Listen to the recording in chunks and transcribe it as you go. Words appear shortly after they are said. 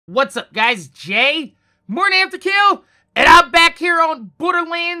What's up, guys? Jay, MorninAfterKill, and I'm back here on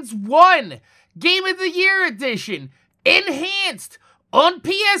Borderlands 1, Game of the Year Edition, Enhanced, on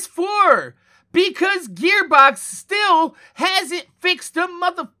PS4, because Gearbox still hasn't fixed the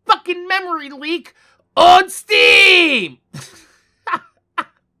motherfucking memory leak on Steam!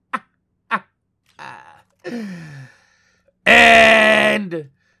 And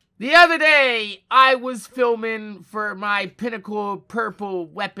the other day, I was filming for my Pinnacle Purple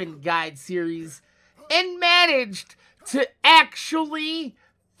Weapon Guide series and managed to actually,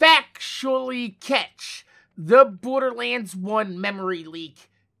 factually catch the Borderlands 1 memory leak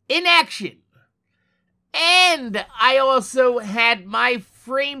in action. And I also had my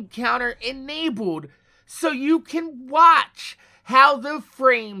frame counter enabled so you can watch how the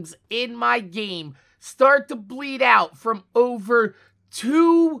frames in my game start to bleed out from over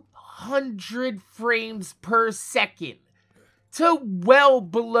 200 frames per second to well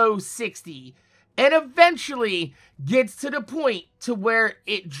below 60, and eventually gets to the point to where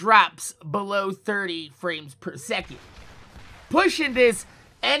it drops below 30 frames per second. Pushing this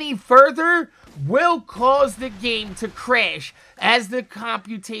any further will cause the game to crash as the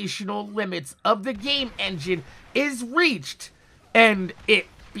computational limits of the game engine is reached, and it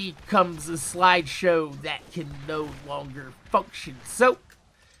becomes a slideshow that can no longer function. So,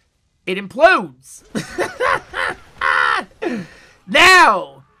 it implodes.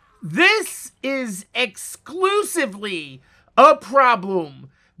 Now, this is exclusively a problem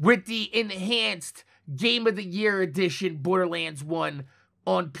with the enhanced Game of the Year Edition Borderlands 1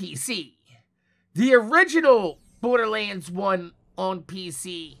 on PC. The original Borderlands 1 on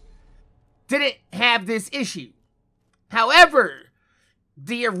PC didn't have this issue. However,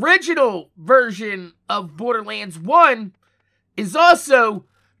 the original version of Borderlands 1 is also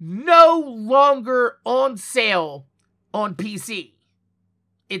no longer on sale on PC.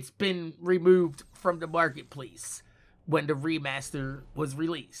 It's been removed from the marketplace when the remaster was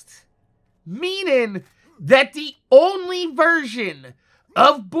released. Meaning that the only version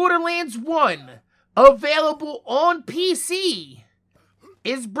of Borderlands 1 available on PC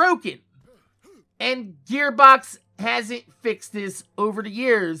is broken. And Gearbox hasn't fixed this over the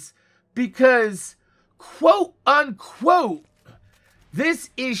years because, quote unquote, this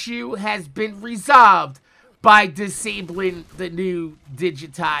issue has been resolved by disabling the new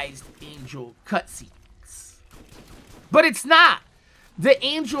digitized Angel cutscenes. But it's not. The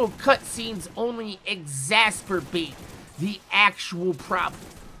Angel cutscenes only exacerbate the actual problem.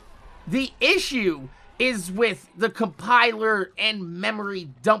 The issue is with the compiler and memory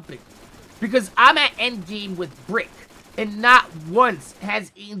dumping, because I'm at endgame with Brick, and not once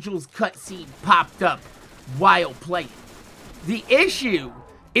has Angel's cutscene popped up while playing. The issue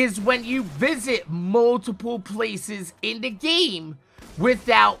is when you visit multiple places in the game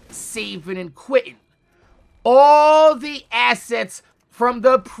without saving and quitting. All the assets from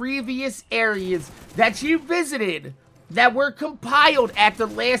the previous areas that you visited that were compiled at the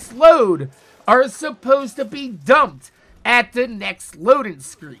last load are supposed to be dumped at the next loading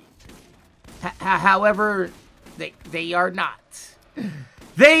screen. However, they are not.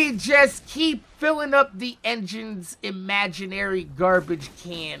 They just keep filling up the engine's imaginary garbage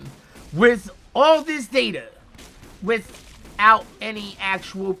can with all this data without any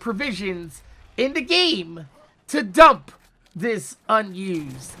actual provisions in the game to dump this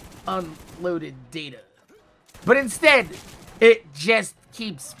unused, unloaded data. But instead, it just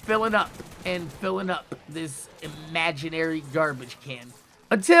keeps filling up and filling up this imaginary garbage can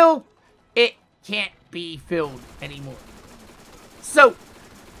until it can't be filled anymore. So,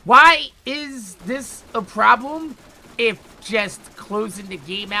 why is this a problem if just closing the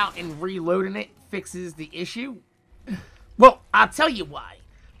game out and reloading it fixes the issue? Well, I'll tell you why.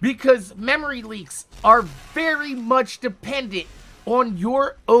 Because memory leaks are very much dependent on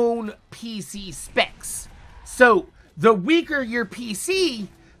your own PC specs. So, the weaker your PC,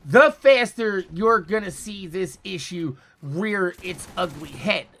 the faster you're gonna see this issue rear its ugly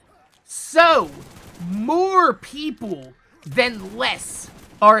head. So, more people than less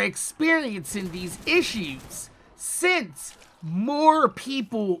are experiencing these issues, since more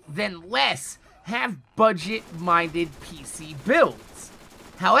people than less have budget-minded PC builds.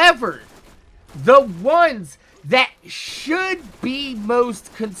 However, the ones that should be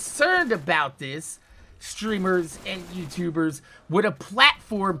most concerned about this, streamers and YouTubers with a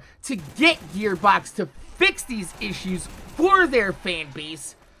platform to get Gearbox to fix these issues for their fan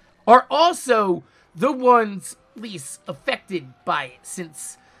base, are also the ones least affected by it,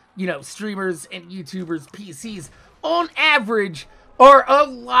 since, you know, streamers and YouTubers' PCs, on average, are a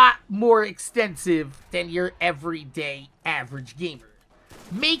lot more extensive than your everyday average gamer.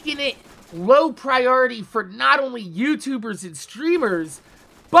 making it low priority for not only YouTubers and streamers,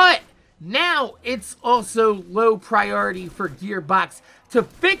 but now it's also low priority for Gearbox to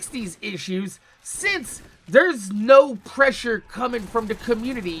fix these issues, since there's no pressure coming from the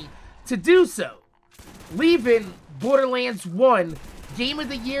community to do so, leaving Borderlands 1 Game of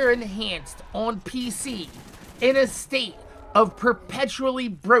the Year Enhanced on PC in a state of perpetually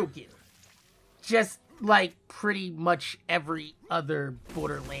broken, just like pretty much every other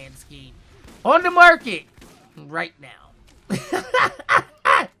Borderlands game on the market right now.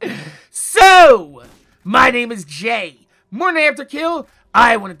 So, my name is Jay, MorninAfterKill.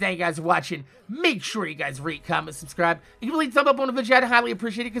 I want to thank you guys for watching. Make sure you guys rate, comment, subscribe. And you can leave a thumb up on the video. I'd highly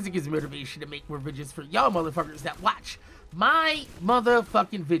appreciate it, because it gives me motivation to make more videos for y'all motherfuckers that watch my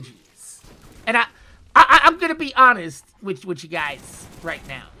motherfucking videos. And I'm gonna be honest with you guys right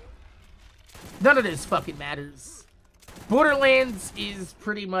now. None of this fucking matters. Borderlands is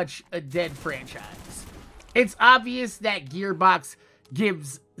pretty much a dead franchise. It's obvious that Gearbox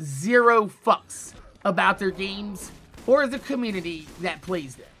gives zero fucks about their games or the community that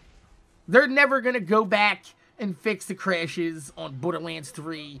plays them. They're never gonna go back and fix the crashes on Borderlands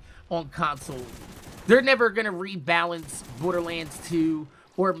 3 on console. They're never gonna rebalance Borderlands 2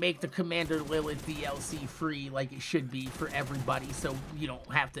 or make the Commander Lilith DLC free like it should be for everybody, so you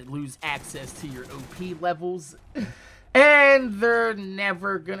don't have to lose access to your OP levels. And they're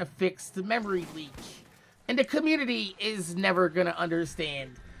never gonna fix the memory leak. And the community is never gonna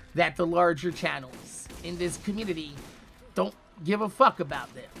understand that the larger channels in this community don't give a fuck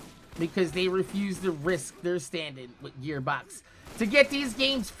about them, because they refuse to risk their standing with Gearbox to get these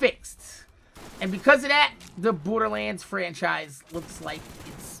games fixed. And because of that, the Borderlands franchise looks like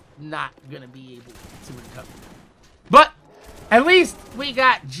it's not gonna be able to recover. But at least we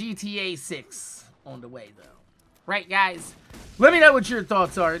got GTA 6 on the way, though. Right, guys? Let me know what your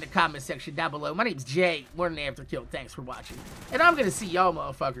thoughts are in the comment section down below. My name's Jay, MorninAfterKill. Thanks for watching. And I'm gonna see y'all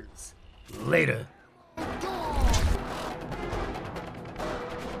motherfuckers later.